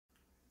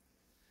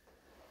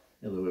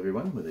Hello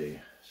everyone, with a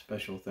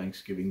special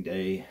Thanksgiving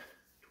Day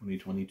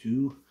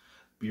 2022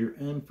 beer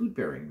and food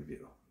pairing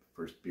review.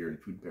 First beer and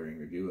food pairing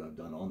review I've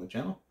done on the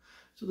channel,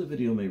 so the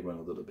video may run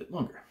a little bit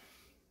longer.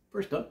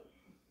 First up,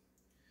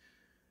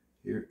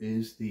 here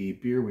is the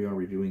beer we are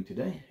reviewing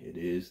today. It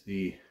is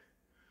the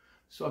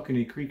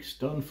Saucony Creek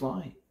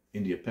Stonefly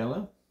India Pale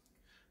Ale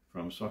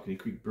from Saucony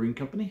Creek Brewing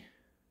Company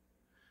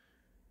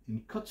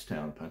in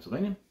Kutztown,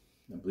 Pennsylvania.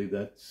 I believe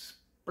that's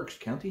Berks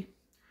County,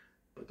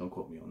 but don't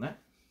quote me on that.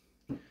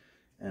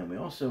 And we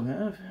also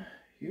have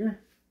here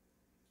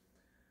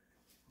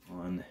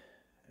on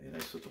a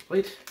nice little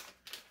plate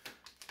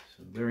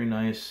some very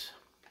nice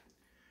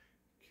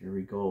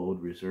Kerrygold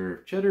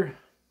Reserve cheddar,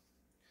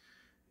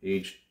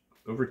 aged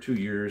over 2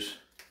 years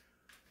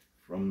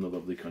from the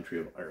lovely country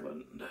of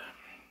Ireland.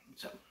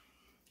 So,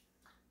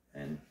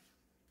 and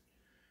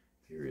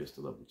here is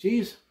the lovely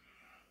cheese,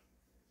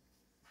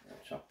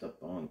 chopped up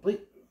on the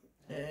plate,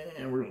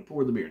 and we're going to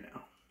pour the beer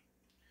now.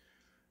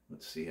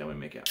 Let's see how we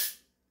make out.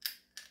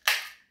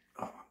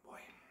 Oh boy,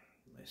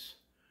 nice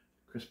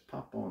crisp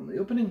pop on the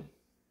opening.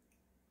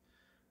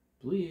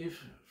 I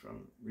believe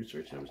from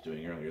research I was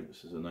doing earlier,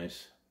 this is a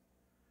nice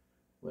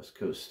West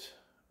Coast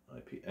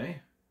IPA.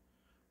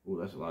 Oh,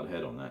 that's a lot of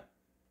head on that.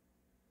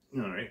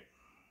 All right.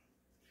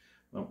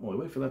 Well, while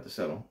we wait for that to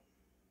settle,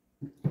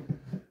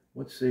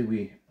 let's say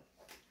we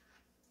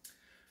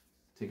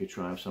take a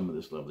try of some of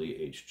this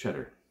lovely aged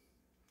cheddar,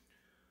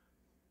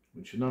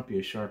 which should not be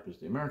as sharp as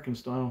the American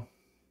style,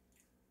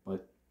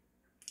 but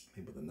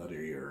maybe with a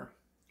nuttier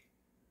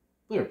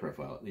flavor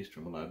profile, at least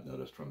from what I've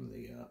noticed from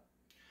the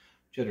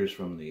cheddars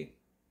from the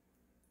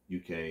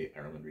UK,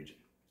 Ireland region.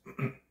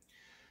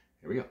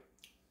 Here we go.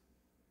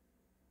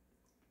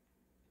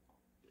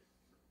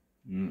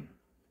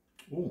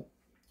 Ooh.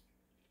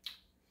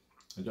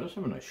 It does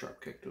have a nice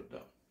sharp kick to it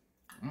though.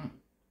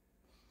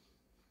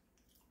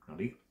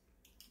 Nutty.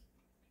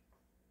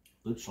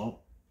 Good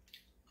salt.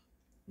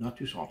 Not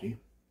too salty.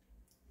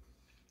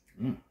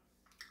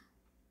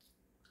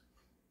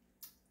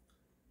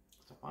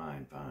 It's a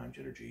fine, fine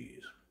cheddar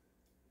cheese.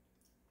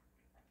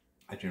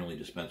 I generally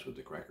dispense with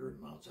the cracker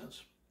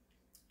nonsense.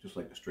 Just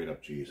like the straight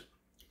up cheese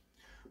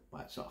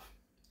by itself.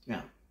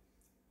 Yeah.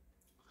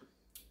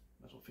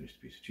 Might as well finish the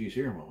piece of cheese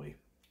here while we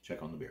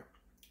check on the beer.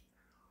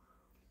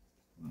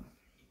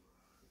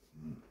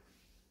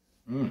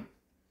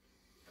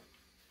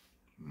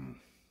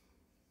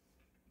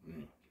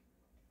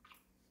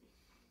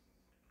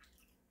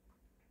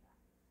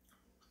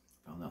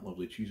 Found that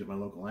lovely cheese at my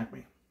local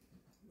Acme.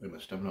 They've been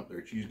stepping up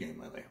their cheese game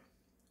lately.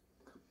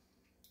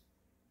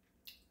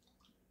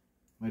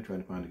 Might try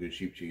to find a good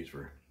sheep cheese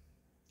for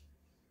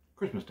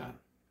Christmas time.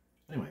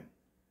 Anyway,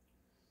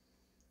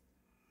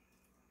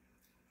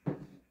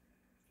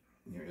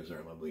 here is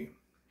our lovely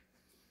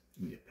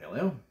India Pale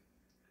Ale.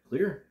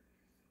 Clear,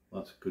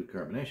 lots of good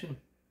carbonation,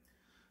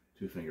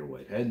 2-finger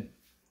white head.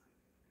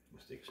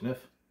 Let's take a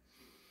sniff.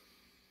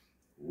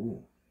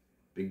 Ooh,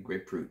 big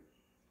grapefruit,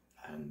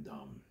 and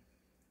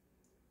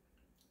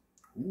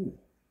ooh,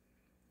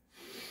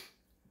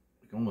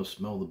 I can almost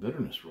smell the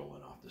bitterness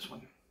rolling off this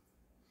one.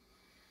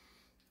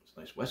 It's a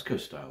nice West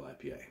Coast style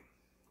IPA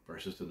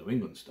versus the New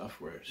England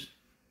stuff where it's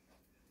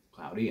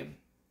cloudy and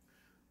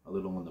a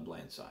little on the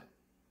bland side.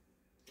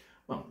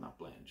 Well, not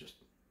bland, just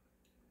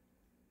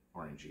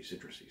orangey,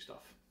 citrusy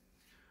stuff.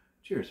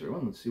 Cheers,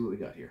 everyone. Let's see what we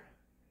got here.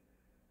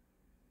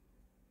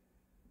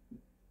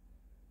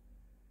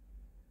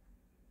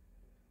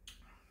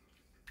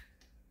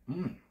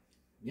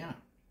 Yeah.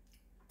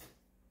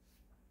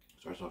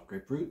 Starts off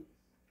grapefruit,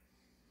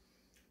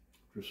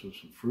 just with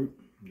some fruit,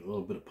 a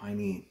little bit of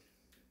piney,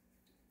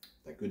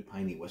 that good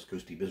piney West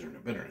Coasty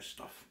bitterness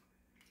stuff.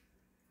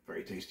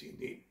 Very tasty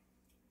indeed.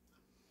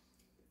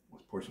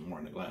 Let's pour some more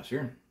in the glass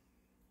here.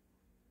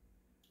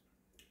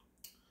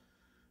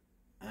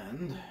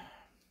 And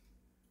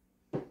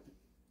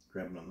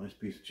grab a nice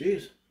piece of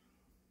cheese.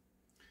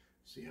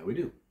 See how we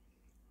do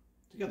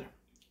together.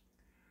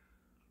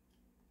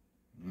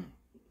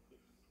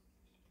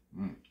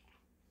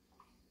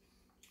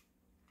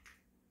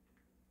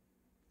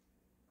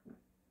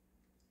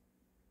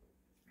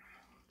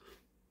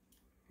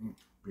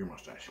 Beer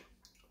mustache.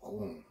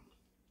 Oh.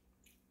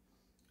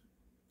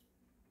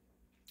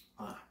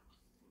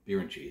 Beer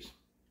and cheese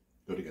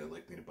go together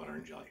like peanut butter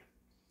and jelly.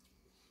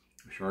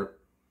 Sharp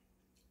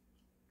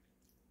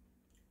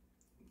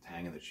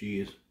tang of the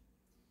cheese,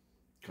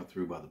 cut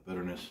through by the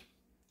bitterness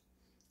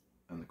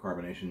and the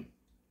carbonation.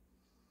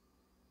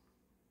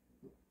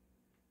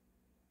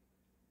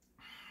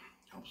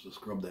 Helps to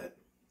scrub that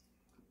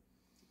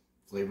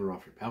flavor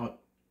off your palate,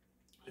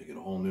 so you get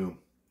a whole new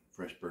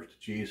fresh burst of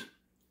cheese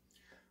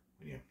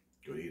when you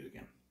go to eat it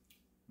again.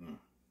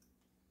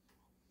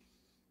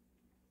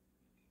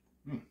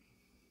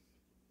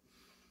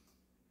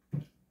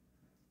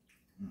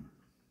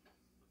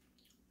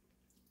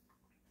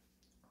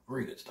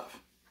 Very good stuff.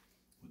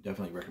 Would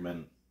definitely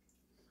recommend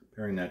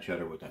pairing that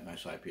cheddar with that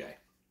nice IPA.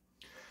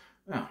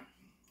 Now,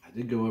 I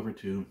did go over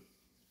to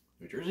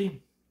New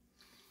Jersey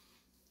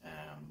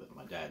with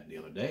my dad the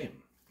other day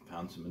and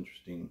found some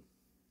interesting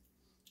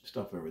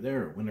stuff over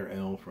there, a winter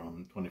ale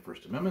from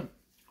 21st Amendment,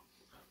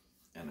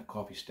 and a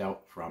coffee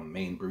stout from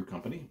Maine Brew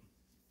Company.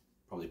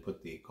 Probably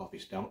put the coffee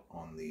stout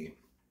on the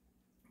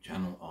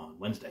channel on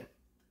Wednesday.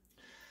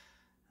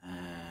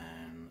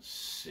 And let's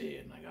see,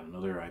 and I got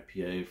another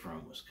IPA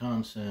from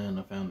Wisconsin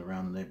I found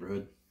around the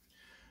neighborhood.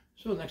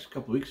 So the next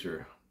couple weeks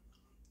are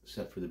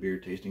set for the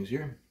beer tastings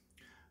here.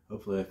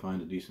 Hopefully I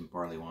find a decent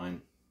barley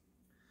wine,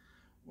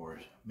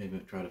 or maybe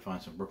try to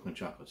find some Brooklyn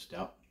chocolate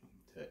stout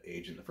to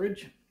age in the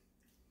fridge.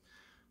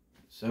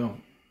 So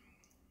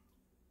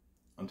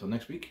until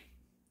next week.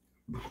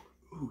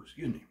 Ooh,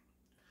 excuse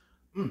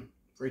me.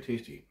 Very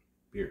tasty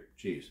beer,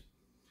 cheese.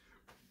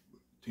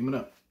 Team it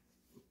up.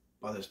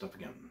 Buy that stuff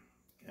again.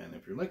 And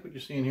if you like what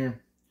you're seeing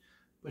here,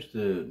 push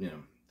the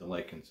the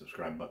like and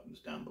subscribe buttons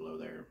down below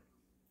there.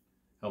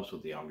 Helps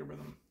with the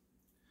algorithm.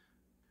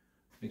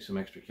 Make some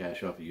extra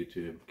cash off of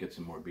YouTube. Get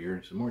some more beer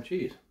and some more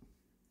cheese.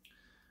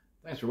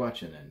 Thanks for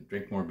watching, and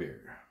drink more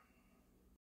beer.